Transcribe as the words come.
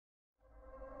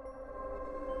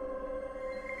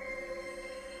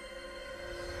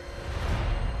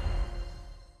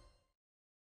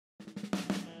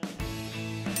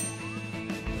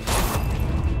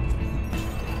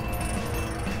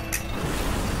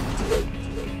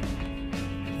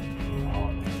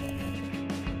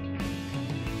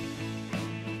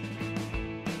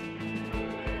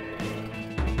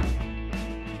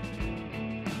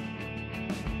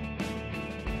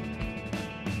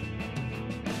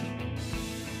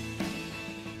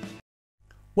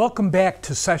Welcome back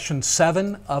to session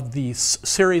 7 of the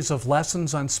series of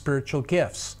lessons on spiritual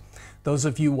gifts. Those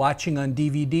of you watching on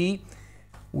DVD,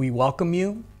 we welcome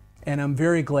you, and I'm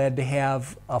very glad to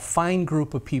have a fine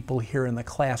group of people here in the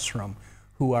classroom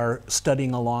who are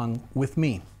studying along with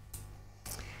me.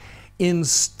 In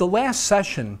the last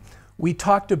session, we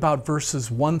talked about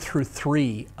verses 1 through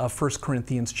 3 of 1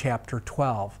 Corinthians chapter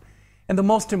 12. And the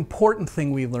most important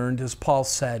thing we learned is Paul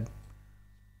said,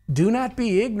 do not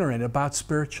be ignorant about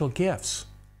spiritual gifts.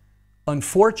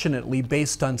 Unfortunately,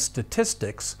 based on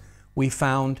statistics, we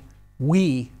found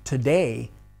we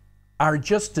today are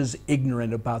just as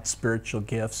ignorant about spiritual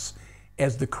gifts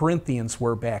as the Corinthians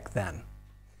were back then.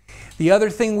 The other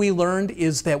thing we learned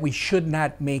is that we should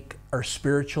not make our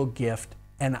spiritual gift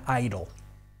an idol.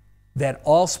 That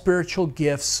all spiritual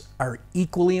gifts are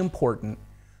equally important.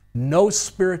 No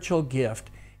spiritual gift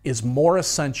is more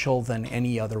essential than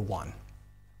any other one.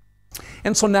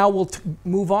 And so now we'll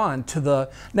move on to the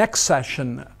next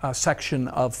section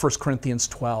of 1 Corinthians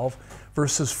 12,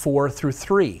 verses 4 through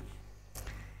 3.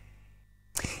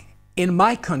 In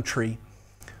my country,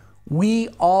 we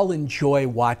all enjoy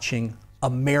watching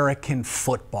American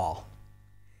football.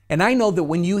 And I know that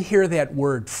when you hear that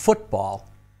word football,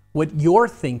 what you're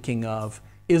thinking of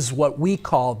is what we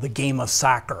call the game of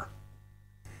soccer.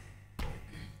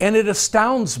 And it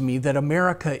astounds me that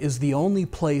America is the only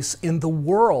place in the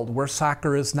world where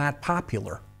soccer is not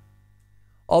popular.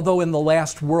 Although in the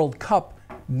last World Cup,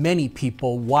 many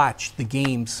people watched the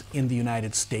games in the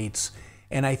United States,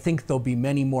 and I think there'll be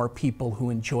many more people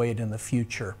who enjoy it in the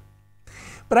future.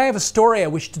 But I have a story I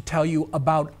wish to tell you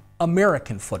about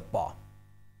American football.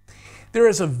 There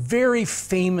is a very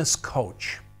famous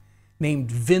coach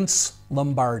named Vince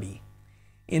Lombardi.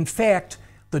 In fact,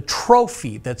 the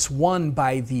trophy that's won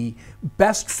by the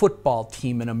best football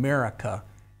team in America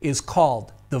is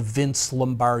called the Vince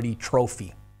Lombardi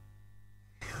Trophy.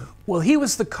 Well, he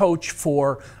was the coach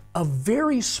for a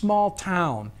very small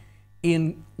town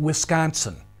in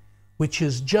Wisconsin, which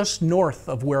is just north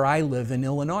of where I live in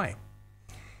Illinois.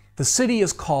 The city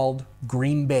is called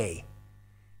Green Bay,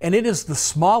 and it is the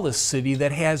smallest city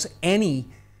that has any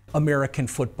American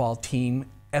football team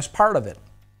as part of it.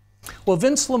 Well,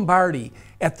 Vince Lombardi,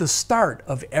 at the start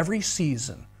of every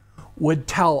season, would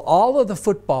tell all of the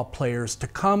football players to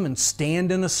come and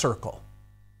stand in a circle.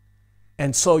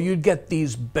 And so you'd get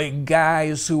these big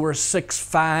guys who were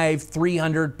 6'5",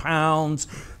 300 pounds.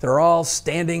 They're all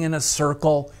standing in a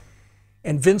circle.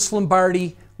 And Vince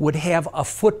Lombardi would have a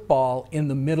football in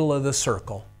the middle of the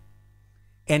circle.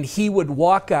 And he would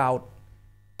walk out,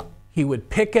 he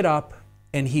would pick it up,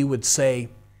 and he would say,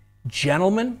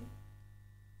 "Gentlemen,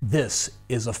 this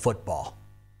is a football."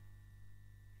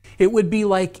 It would be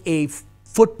like a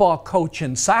football coach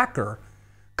in soccer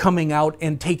coming out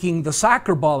and taking the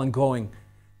soccer ball and going,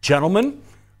 "Gentlemen,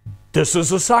 this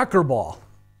is a soccer ball."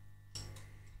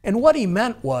 And what he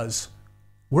meant was,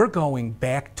 we're going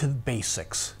back to the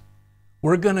basics.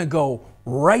 We're going to go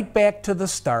right back to the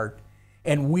start,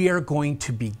 and we are going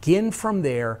to begin from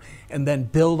there and then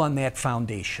build on that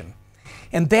foundation.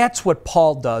 And that's what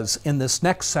Paul does in this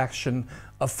next section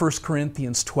of 1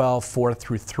 Corinthians 12, 4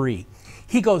 through 3.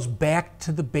 He goes back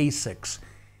to the basics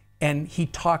and he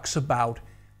talks about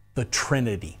the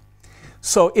Trinity.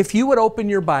 So if you would open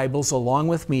your Bibles along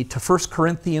with me to 1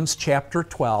 Corinthians chapter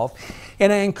 12,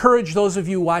 and I encourage those of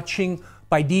you watching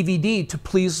by DVD to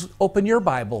please open your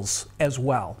Bibles as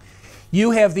well.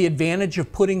 You have the advantage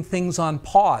of putting things on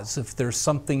pause if there's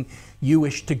something you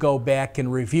wish to go back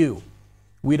and review.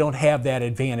 We don't have that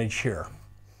advantage here.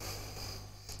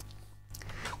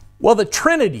 Well, the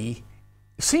Trinity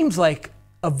seems like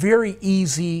a very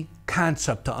easy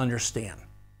concept to understand.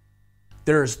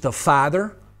 There's the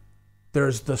Father,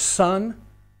 there's the Son,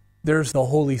 there's the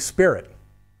Holy Spirit.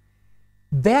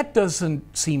 That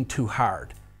doesn't seem too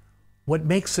hard. What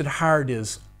makes it hard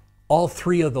is all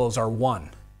three of those are one.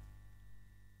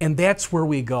 And that's where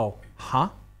we go, huh?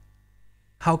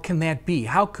 How can that be?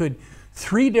 How could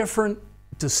three different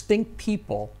distinct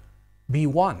people be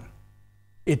one?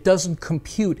 It doesn't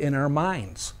compute in our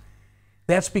minds.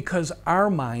 That's because our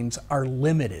minds are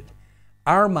limited.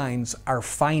 Our minds are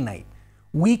finite.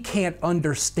 We can't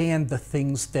understand the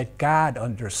things that God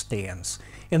understands.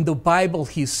 In the Bible,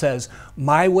 he says,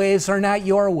 "My ways are not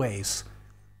your ways."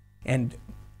 And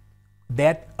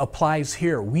that applies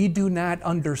here. We do not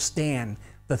understand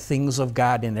the things of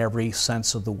God in every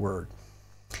sense of the word.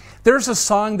 There's a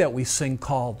song that we sing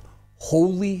called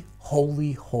 "Holy,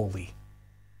 Holy, Holy."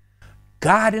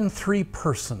 God in three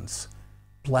persons,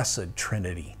 blessed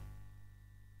Trinity.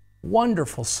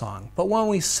 Wonderful song. But when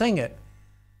we sing it,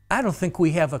 I don't think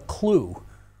we have a clue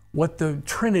what the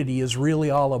Trinity is really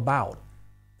all about.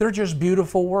 They're just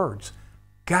beautiful words.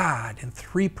 God in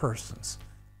three persons,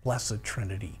 blessed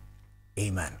Trinity.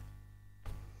 Amen.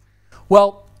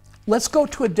 Well, let's go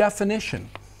to a definition.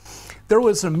 There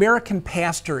was an American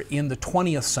pastor in the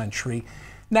 20th century.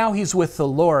 Now he's with the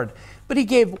Lord, but he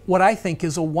gave what I think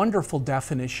is a wonderful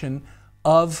definition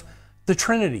of the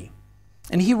Trinity.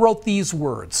 And he wrote these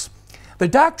words: "The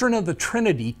doctrine of the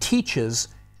Trinity teaches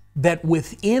that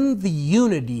within the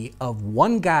unity of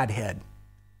one Godhead,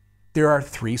 there are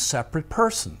three separate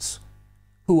persons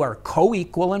who are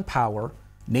co-equal in power,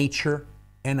 nature,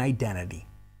 and identity."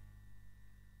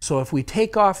 So if we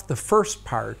take off the first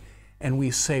part and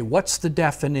we say, what's the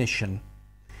definition?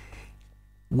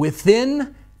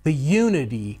 Within the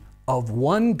unity of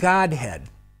one Godhead,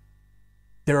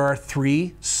 there are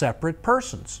three separate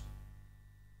persons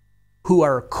who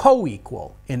are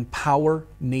co-equal in power,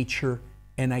 nature,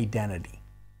 and identity.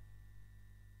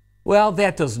 Well,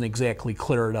 that doesn't exactly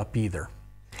clear it up either.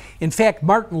 In fact,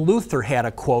 Martin Luther had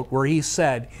a quote where he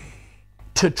said,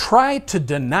 "To try to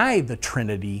deny the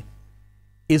Trinity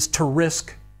is to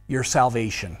risk your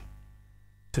salvation.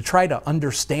 To try to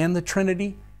understand the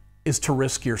Trinity is to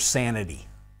risk your sanity."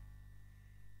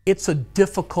 It's a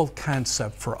difficult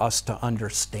concept for us to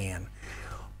understand.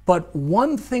 But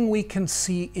one thing we can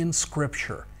see in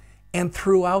Scripture and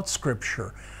throughout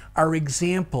Scripture are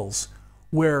examples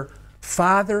where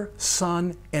Father,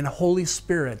 Son, and Holy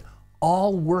Spirit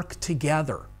all work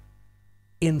together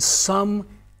in some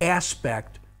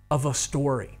aspect of a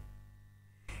story.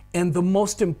 And the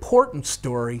most important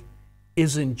story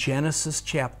is in Genesis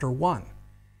chapter 1.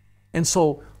 And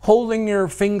so, holding your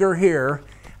finger here,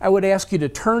 I would ask you to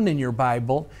turn in your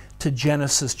Bible to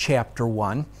Genesis chapter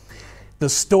 1, the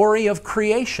story of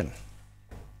creation.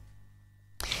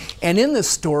 And in this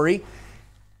story,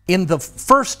 in the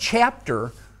first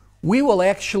chapter, we will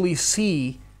actually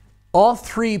see all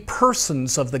three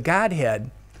persons of the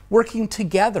Godhead working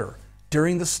together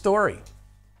during the story.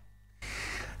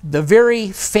 The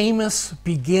very famous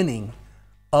beginning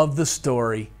of the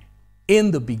story,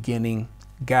 in the beginning,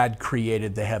 God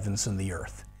created the heavens and the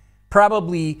earth.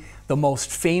 Probably the most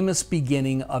famous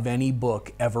beginning of any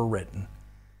book ever written.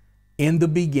 In the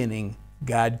beginning,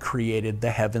 God created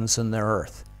the heavens and the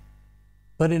earth.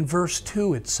 But in verse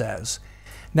 2 it says,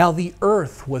 "Now the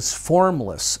earth was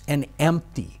formless and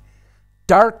empty.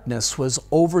 Darkness was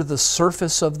over the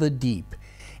surface of the deep,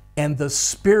 and the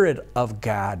Spirit of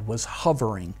God was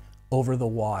hovering over the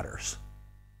waters."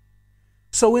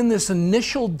 So in this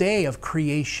initial day of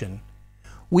creation,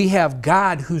 we have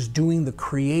God who's doing the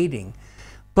creating,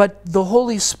 but the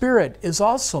Holy Spirit is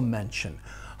also mentioned,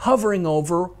 hovering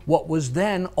over what was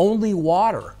then only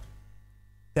water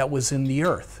that was in the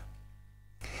earth.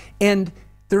 And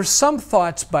there's some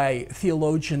thoughts by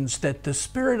theologians that the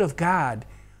Spirit of God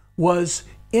was,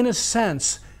 in a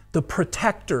sense, the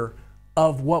protector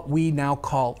of what we now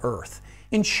call earth,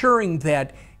 ensuring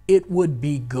that it would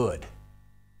be good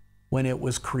when it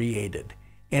was created.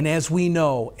 And as we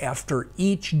know, after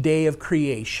each day of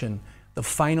creation, the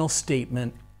final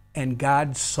statement, "And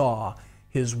God saw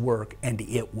his work, and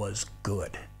it was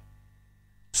good."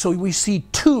 So we see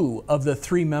two of the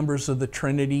three members of the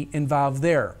Trinity involved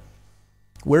there.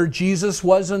 Where Jesus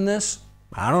was in this,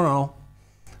 I don't know.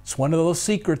 It's one of those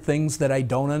secret things that I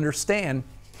don't understand.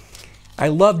 I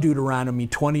love Deuteronomy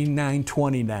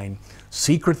 29:29.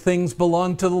 "Secret things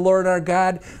belong to the Lord our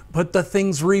God, but the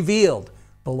things revealed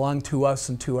belong to us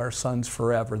and to our sons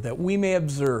forever, that we may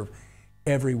observe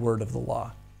every word of the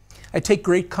law." I take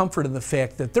great comfort in the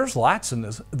fact that there's lots in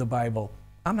the Bible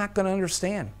I'm not going to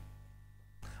understand.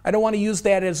 I don't want to use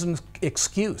that as an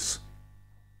excuse,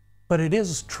 but it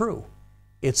is true.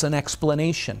 It's an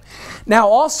explanation. Now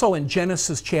also in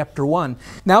Genesis chapter 1,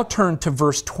 now turn to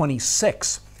verse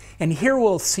 26, and here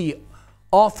we'll see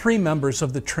all three members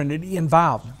of the Trinity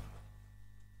involved.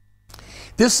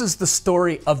 This is the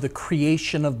story of the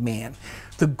creation of man,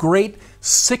 the great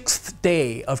sixth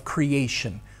day of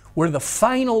creation, where the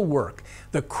final work,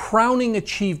 the crowning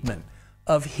achievement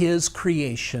of his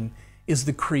creation is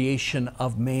the creation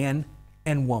of man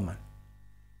and woman.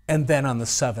 And then on the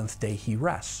seventh day he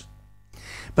rests.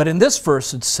 But in this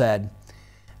verse it said,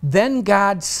 "Then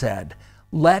God said,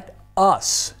 let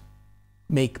us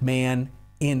make man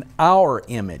in our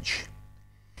image,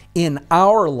 in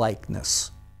our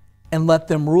likeness, and let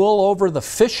them rule over the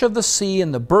fish of the sea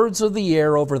and the birds of the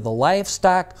air, over the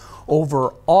livestock, over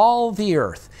all the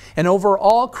earth, and over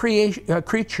all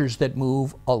creatures that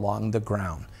move along the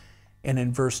ground." And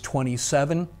in verse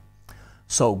 27,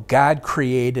 "So God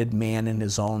created man in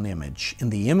his own image. In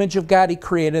the image of God he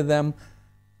created them,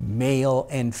 male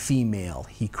and female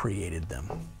he created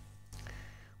them."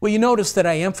 Well, you notice that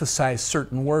I emphasize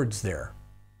certain words there.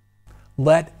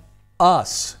 Let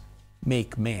us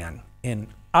make man in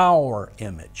our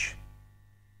image.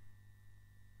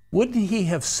 Wouldn't he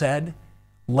have said,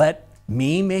 let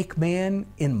me make man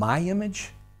in my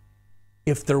image,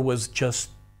 if there was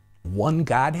just one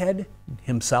Godhead,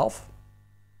 himself?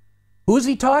 Who is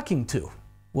he talking to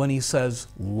when he says,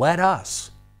 let us?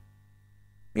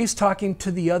 He's talking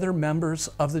to the other members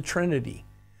of the Trinity.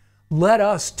 Let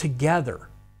us together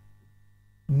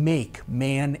make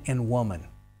man and woman.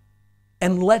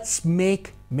 And let's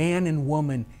make man and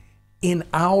woman in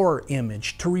our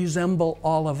image to resemble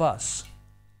all of us.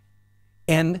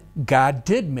 And God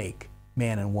did make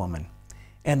man and woman.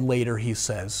 And later he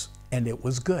says, and it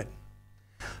was good.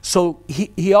 So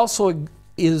he also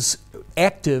is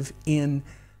active in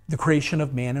the creation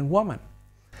of man and woman.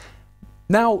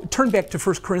 Now turn back to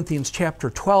 1 Corinthians chapter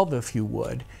 12, if you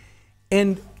would.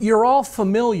 And you're all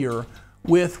familiar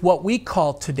with what we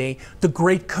call today the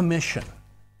Great Commission.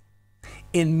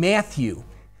 In Matthew,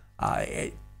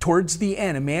 towards the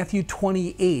end, in Matthew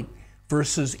 28,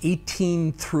 verses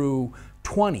 18 through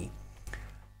 20,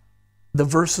 the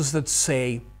verses that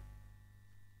say,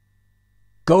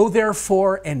 go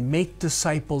therefore and make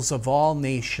disciples of all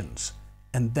nations.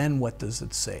 And then what does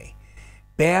it say?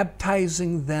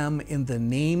 Baptizing them in the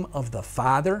name of the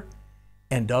Father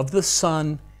and of the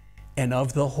Son and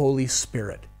of the Holy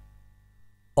Spirit.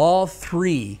 All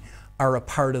three are a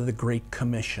part of the Great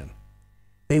Commission.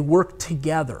 They work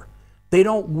together. They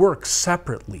don't work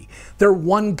separately. They're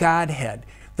one Godhead.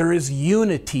 There is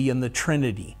unity in the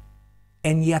Trinity,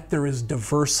 and yet there is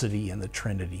diversity in the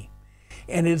Trinity.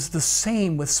 And it's the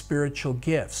same with spiritual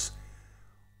gifts.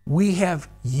 We have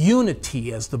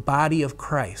unity as the body of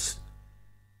Christ,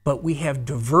 but we have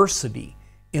diversity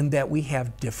in that we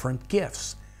have different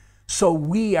gifts. So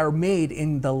we are made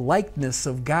in the likeness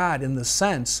of God, in the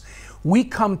sense we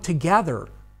come together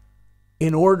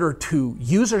in order to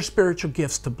use our spiritual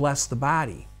gifts to bless the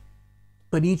body.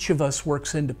 But each of us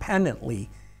works independently,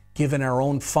 given our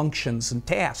own functions and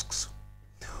tasks.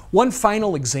 One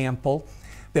final example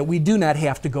that we do not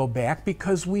have to go back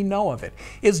because we know of it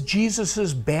is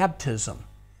Jesus' baptism.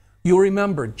 You'll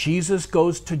remember, Jesus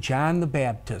goes to John the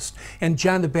Baptist, and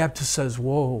John the Baptist says,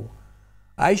 whoa,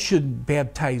 I should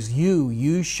baptize you,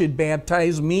 you should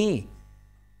baptize me.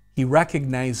 He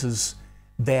recognizes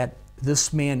that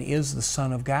this man is the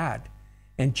Son of God.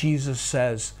 And Jesus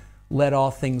says, let all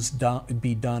things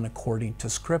be done according to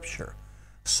Scripture.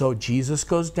 So Jesus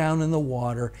goes down in the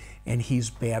water and he's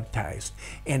baptized.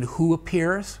 And who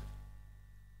appears?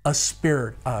 A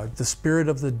spirit, the spirit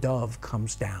of the dove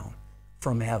comes down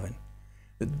from heaven.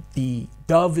 The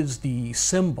dove is the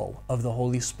symbol of the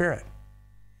Holy Spirit.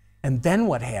 And then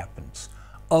what happens?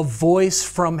 A voice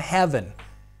from heaven,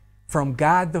 from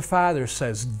God the Father,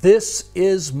 says, this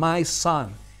is my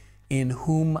Son, in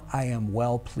whom I am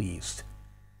well pleased.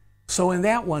 So in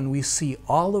that one, we see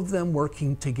all of them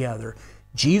working together.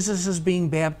 Jesus is being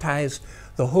baptized.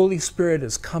 The Holy Spirit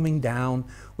is coming down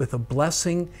with a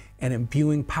blessing and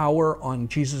imbuing power on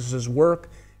Jesus' work.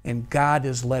 And God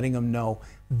is letting them know,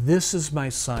 this is my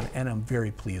Son, and I'm very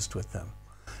pleased with them.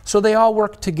 So they all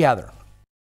work together.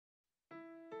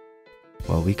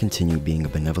 While we continue being a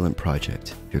benevolent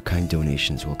project, your kind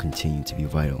donations will continue to be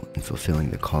vital in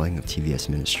fulfilling the calling of TVS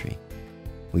ministry.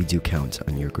 We do count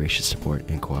on your gracious support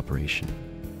and cooperation.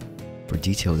 For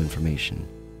detailed information,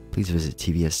 please visit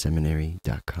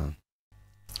tvsseminary.com.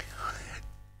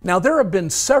 Now, there have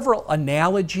been several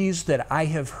analogies that I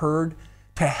have heard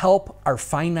to help our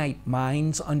finite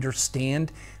minds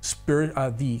understand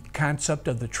the concept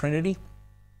of the Trinity.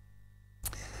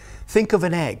 Think of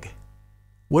an egg.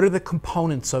 What are the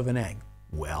components of an egg?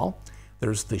 Well,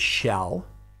 there's the shell,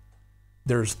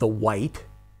 there's the white,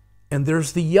 and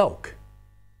there's the yolk.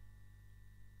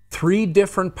 Three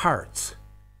different parts.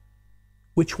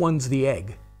 Which one's the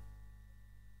egg?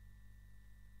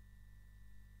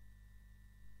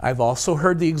 I've also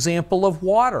heard the example of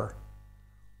water.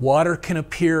 Water can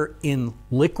appear in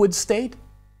liquid state,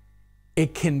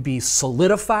 it can be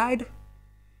solidified,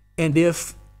 and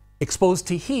if exposed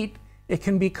to heat, it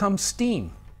can become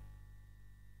steam.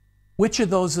 Which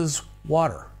of those is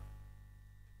water?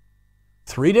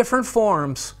 Three different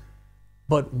forms,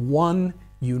 but one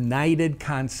united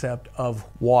concept of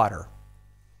water.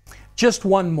 Just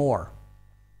one more.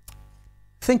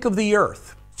 Think of the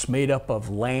earth. It's made up of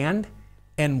land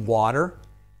and water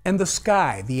and the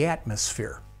sky, the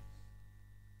atmosphere.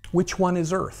 Which one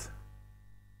is earth?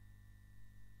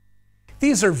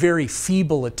 These are very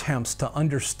feeble attempts to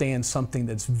understand something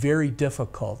that's very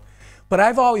difficult, but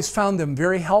I've always found them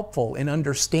very helpful in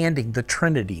understanding the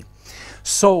Trinity.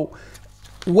 So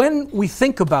when we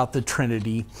think about the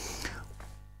Trinity,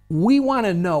 we want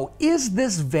to know, is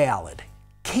this valid?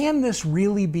 Can this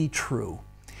really be true?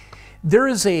 There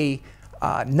is a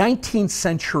 19th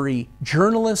century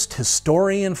journalist,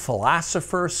 historian,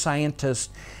 philosopher,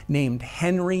 scientist named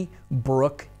Henry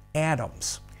Brooke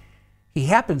Adams. He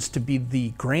happens to be the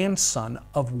grandson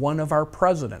of one of our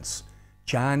presidents,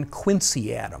 John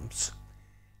Quincy Adams.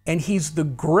 And he's the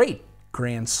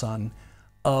great-grandson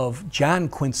of John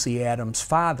Quincy Adams'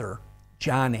 father,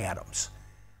 John Adams.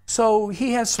 So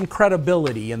he has some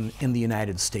credibility in the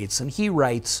United States. And he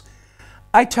writes,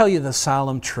 "I tell you the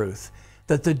solemn truth,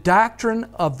 that the doctrine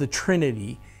of the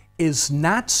Trinity is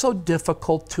not so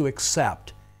difficult to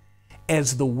accept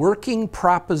as the working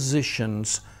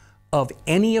propositions of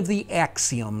any of the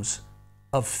axioms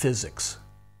of physics."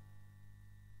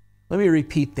 Let me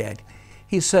repeat that.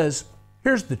 He says,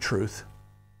 here's the truth.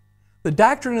 The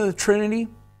doctrine of the Trinity,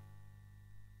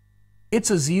 it's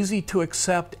as easy to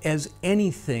accept as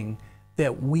anything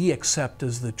that we accept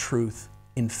as the truth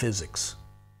in physics.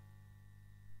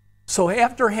 So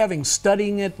after having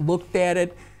studied it, looked at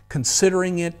it,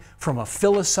 considering it from a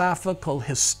philosophical,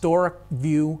 historic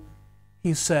view,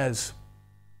 he says,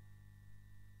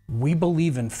 we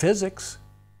believe in physics,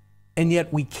 and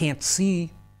yet we can't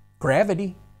see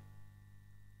gravity.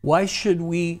 Why should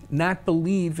we not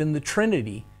believe in the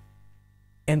Trinity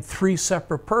and three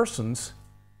separate persons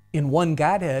in one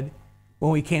Godhead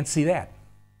when we can't see that?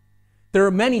 There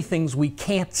are many things we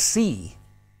can't see,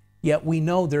 yet we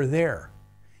know they're there.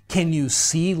 Can you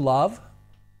see love?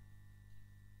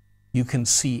 You can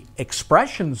see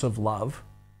expressions of love,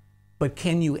 but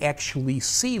can you actually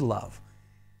see love?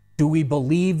 Do we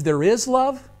believe there is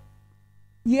love?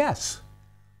 Yes.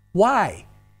 Why?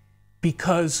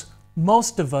 Because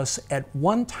most of us at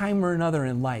one time or another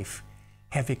in life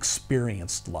have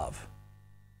experienced love.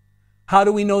 How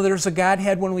do we know there's a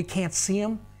Godhead when we can't see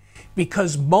Him?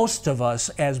 Because most of us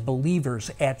as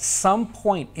believers at some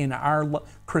point in our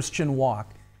Christian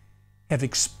walk have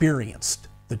experienced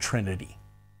the Trinity.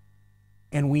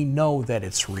 And we know that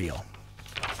it's real.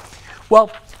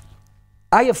 Well,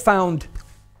 I have found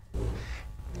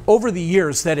over the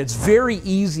years that it's very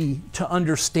easy to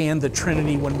understand the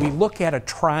Trinity when we look at a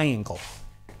triangle.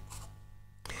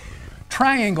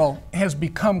 Triangle has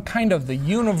become kind of the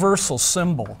universal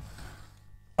symbol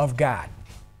of God.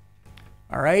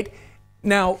 All right?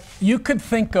 Now, you could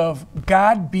think of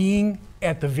God being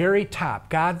at the very top,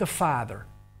 God the Father,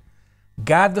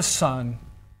 God the Son,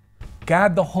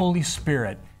 God the Holy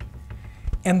Spirit,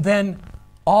 and then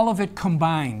all of it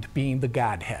combined being the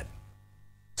Godhead.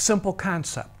 Simple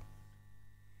concept.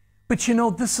 But you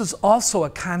know, this is also a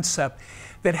concept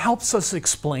that helps us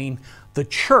explain the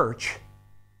church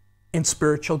and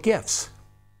spiritual gifts.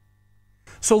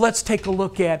 So let's take a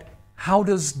look at how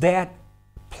does that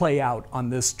play out on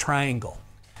this triangle.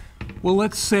 Well,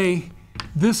 let's say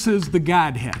this is the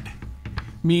Godhead,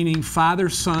 meaning Father,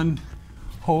 Son,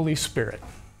 Holy Spirit.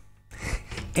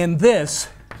 And this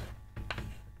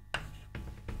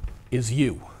is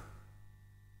you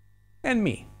and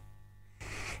me.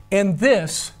 And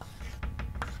this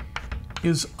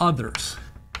is others.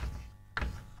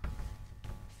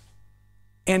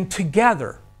 And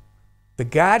together, the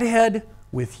Godhead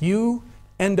with you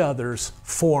and others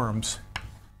forms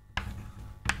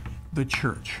the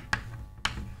church.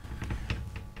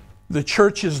 The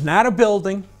church is not a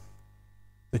building.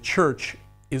 The church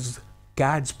is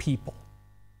God's people.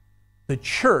 The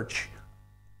church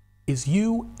is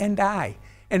you and I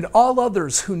and all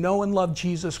others who know and love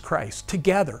Jesus Christ.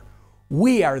 Together,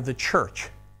 we are the church.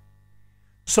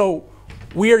 So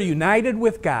we are united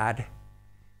with God.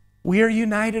 We are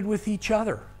united with each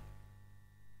other.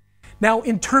 Now,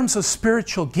 in terms of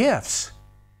spiritual gifts,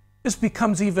 this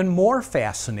becomes even more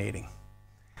fascinating.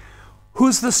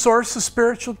 Who's the source of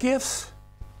spiritual gifts?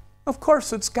 Of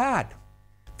course, it's God.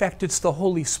 In fact, it's the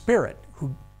Holy Spirit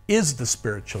who is the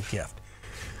spiritual gift.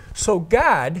 So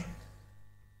God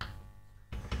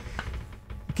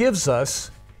gives us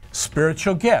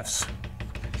spiritual gifts.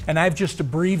 And I've just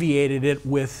abbreviated it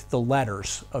with the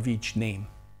letters of each name.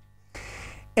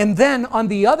 And then on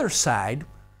the other side,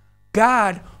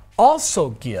 God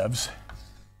also gives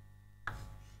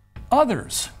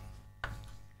others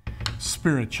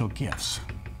spiritual gifts.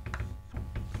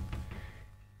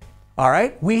 All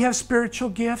right, we have spiritual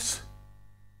gifts.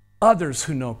 Others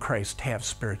who know Christ have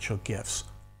spiritual gifts.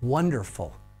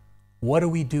 Wonderful. What do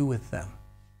we do with them?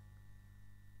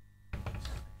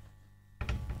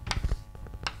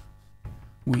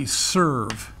 We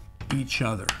serve each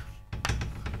other.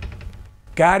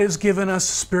 God has given us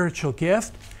a spiritual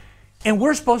gift, and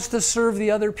we're supposed to serve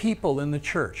the other people in the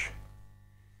church.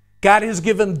 God has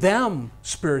given them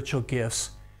spiritual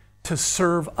gifts to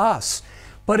serve us.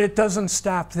 But it doesn't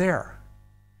stop there.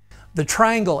 The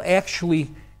triangle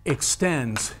actually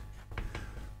extends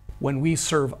when we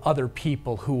serve other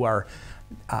people who are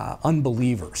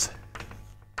unbelievers.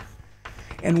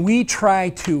 And we try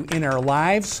to, in our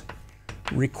lives,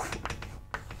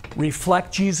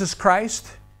 reflect Jesus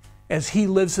Christ as He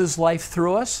lives His life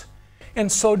through us,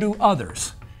 and so do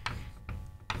others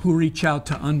who reach out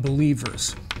to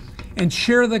unbelievers and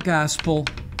share the gospel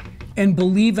and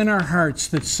believe in our hearts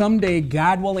that someday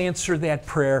God will answer that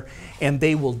prayer and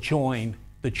they will join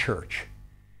the church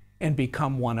and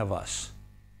become one of us.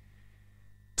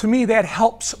 To me, that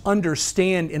helps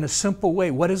understand in a simple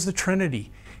way, what is the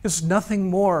Trinity? It's nothing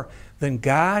more than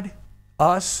God,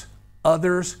 us,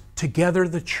 others, together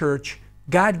the church,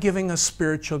 God giving us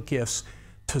spiritual gifts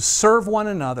to serve one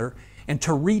another and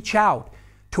to reach out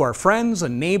to our friends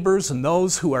and neighbors and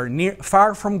those who are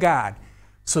far from God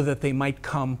so that they might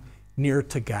come near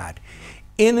to God.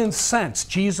 In a sense,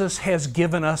 Jesus has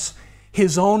given us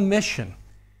His own mission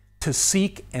to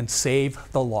seek and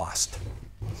save the lost.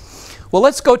 Well,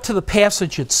 let's go to the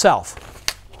passage itself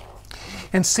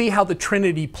and see how the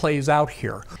Trinity plays out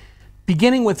here.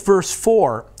 Beginning with verse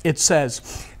 4, it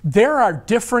says, "There are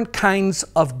different kinds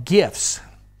of gifts,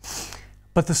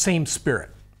 but the same Spirit.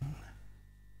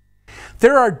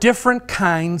 There are different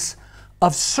kinds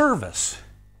of service,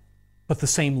 but the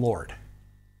same Lord.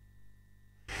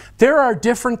 There are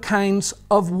different kinds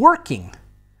of working,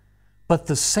 but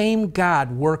the same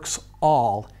God works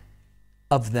all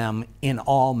of them in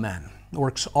all men."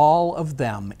 Works all of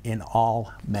them in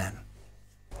all men.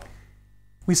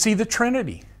 We see the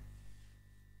Trinity.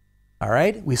 All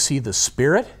right? We see the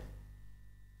Spirit.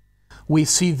 We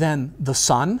see then the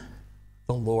Son,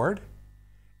 the Lord,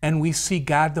 and we see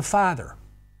God the Father.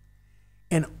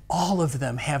 And all of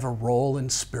them have a role in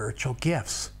spiritual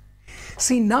gifts.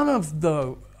 See, none of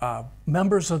the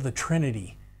members of the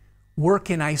Trinity work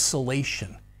in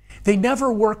isolation. They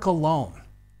never work alone.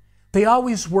 They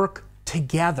always work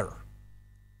together.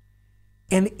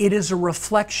 And it is a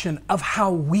reflection of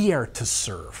how we are to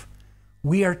serve.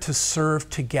 We are to serve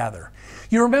together.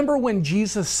 You remember when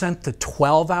Jesus sent the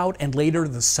 12 out and later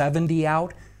the 70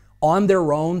 out on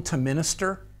their own to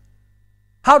minister?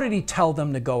 How did He tell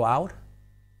them to go out?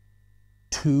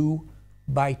 2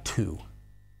 by 2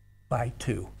 by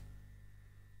 2.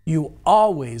 You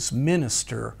always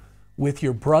minister with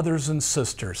your brothers and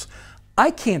sisters.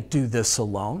 I can't do this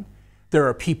alone. There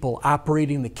are people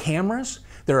operating the cameras.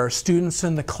 There are students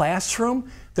in the classroom.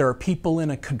 There are people in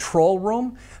a control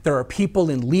room. There are people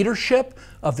in leadership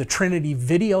of the Trinity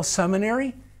Video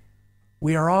Seminary.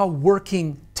 We are all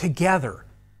working together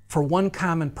for one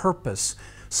common purpose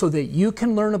so that you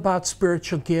can learn about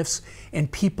spiritual gifts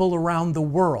and people around the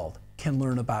world can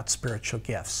learn about spiritual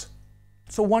gifts.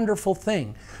 It's a wonderful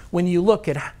thing when you look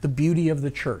at the beauty of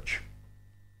the church.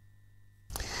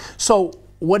 So,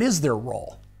 what is their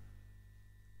role?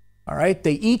 All right,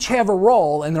 they each have a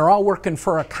role and they're all working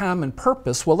for a common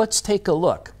purpose. Well, let's take a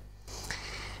look.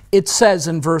 It says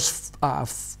in verse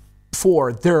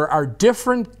 4, there are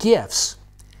different gifts,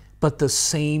 but the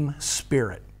same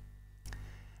Spirit.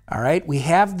 All right, we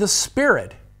have the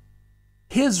Spirit.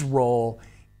 His role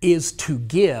is to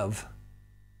give,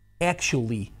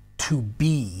 actually to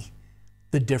be,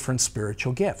 the different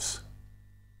spiritual gifts.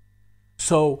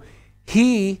 So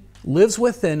He lives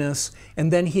within us,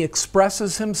 and then He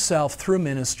expresses Himself through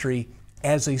ministry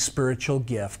as a spiritual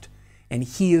gift. And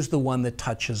He is the one that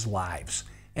touches lives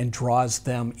and draws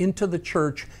them into the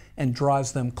church and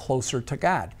draws them closer to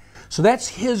God. So that's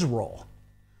His role.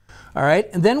 All right,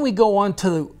 and then we go on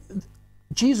to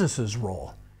Jesus'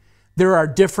 role. There are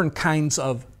different kinds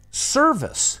of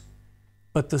service,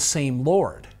 but the same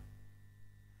Lord.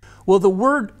 Well, the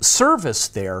word service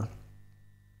there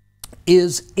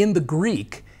is in the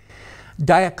Greek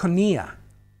diakonia.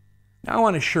 Now I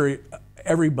want to assure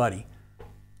everybody,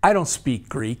 I don't speak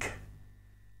Greek.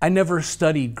 I never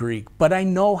studied Greek, but I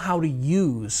know how to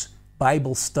use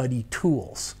Bible study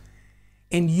tools.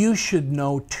 And you should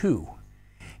know too.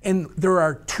 And there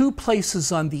are 2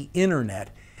 places on the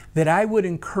internet that I would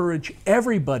encourage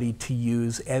everybody to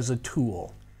use as a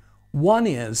tool. One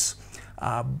is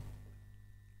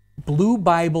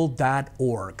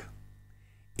bluebible.org.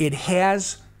 It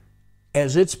has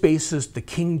as its basis the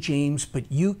King James, but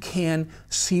you can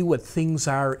see what things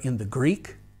are in the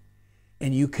Greek,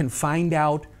 and you can find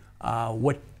out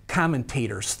what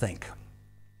commentators think.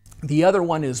 The other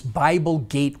one is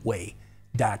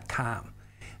BibleGateway.com.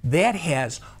 That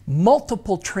has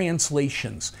multiple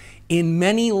translations in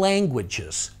many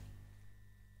languages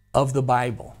of the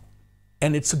Bible.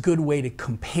 And it's a good way to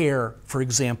compare, for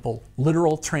example,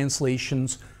 literal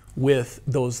translations with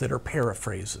those that are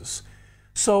paraphrases.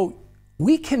 So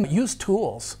we can use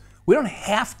tools. We don't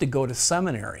have to go to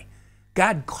seminary.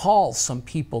 God calls some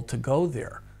people to go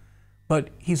there. But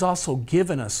He's also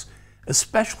given us,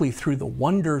 especially through the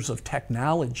wonders of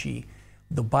technology,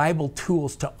 the Bible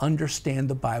tools to understand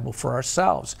the Bible for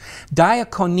ourselves.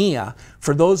 Diakonia,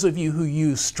 for those of you who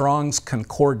use Strong's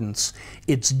Concordance,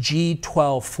 it's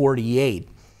G1248.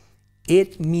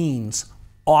 It means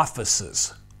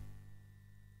offices.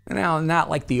 Now, not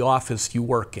like the office you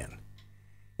work in.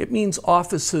 It means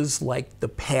offices like the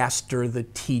pastor, the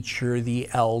teacher, the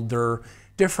elder,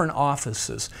 different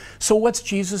offices. So what's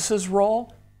Jesus'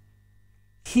 role?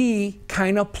 He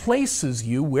kind of places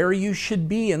you where you should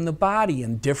be in the body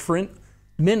in different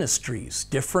ministries,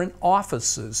 different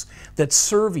offices that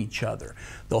serve each other.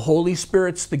 The Holy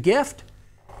Spirit's the gift.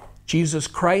 Jesus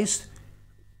Christ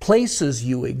places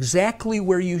you exactly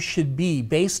where you should be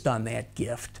based on that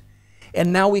gift.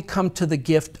 And now we come to the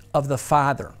gift of the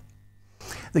Father.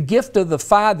 The gift of the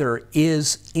Father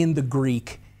is, in the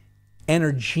Greek,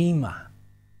 energema.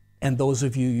 And those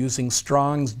of you using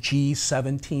Strong's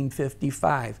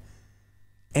G1755,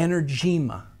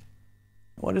 energema.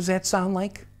 What does that sound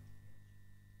like?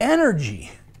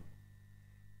 Energy.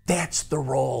 That's the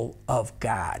role of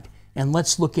God. And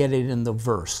let's look at it in the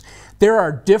verse. There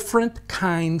are different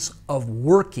kinds of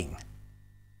working,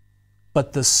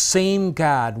 but the same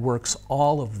God works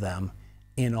all of them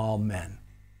in all men.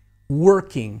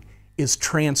 Working is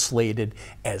translated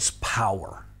as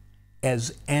power,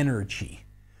 as energy.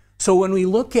 So when we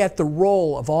look at the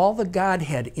role of all the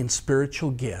Godhead in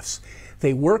spiritual gifts,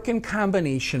 they work in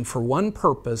combination for one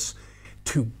purpose: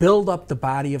 to build up the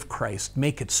body of Christ,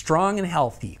 make it strong and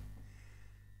healthy.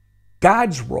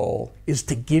 God's role is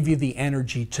to give you the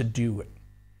energy to do it.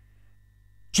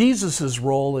 Jesus'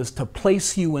 role is to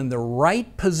place you in the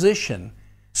right position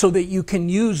so that you can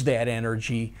use that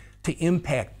energy to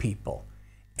impact people.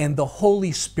 And the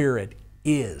Holy Spirit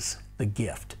is the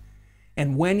gift.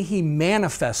 And when He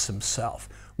manifests Himself,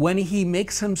 when He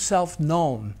makes Himself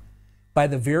known by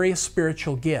the various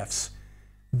spiritual gifts,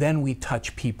 then we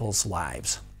touch people's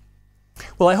lives.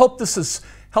 Well, I hope this has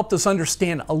helped us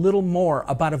understand a little more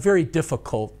about a very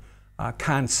difficult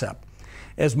concept.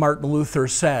 As Martin Luther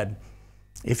said,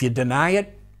 if you deny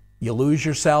it, you lose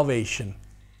your salvation.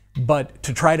 But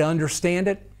to try to understand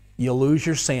it, you lose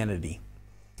your sanity.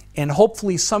 And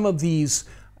hopefully some of these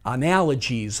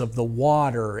analogies of the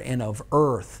water and of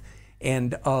earth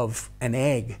and of an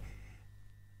egg,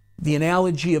 the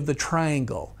analogy of the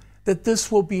triangle, that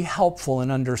this will be helpful in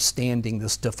understanding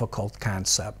this difficult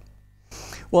concept.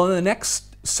 Well, in the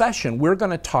next session, we're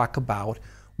going to talk about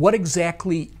what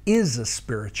exactly is a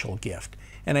spiritual gift.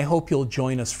 And I hope you'll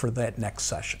join us for that next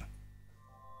session.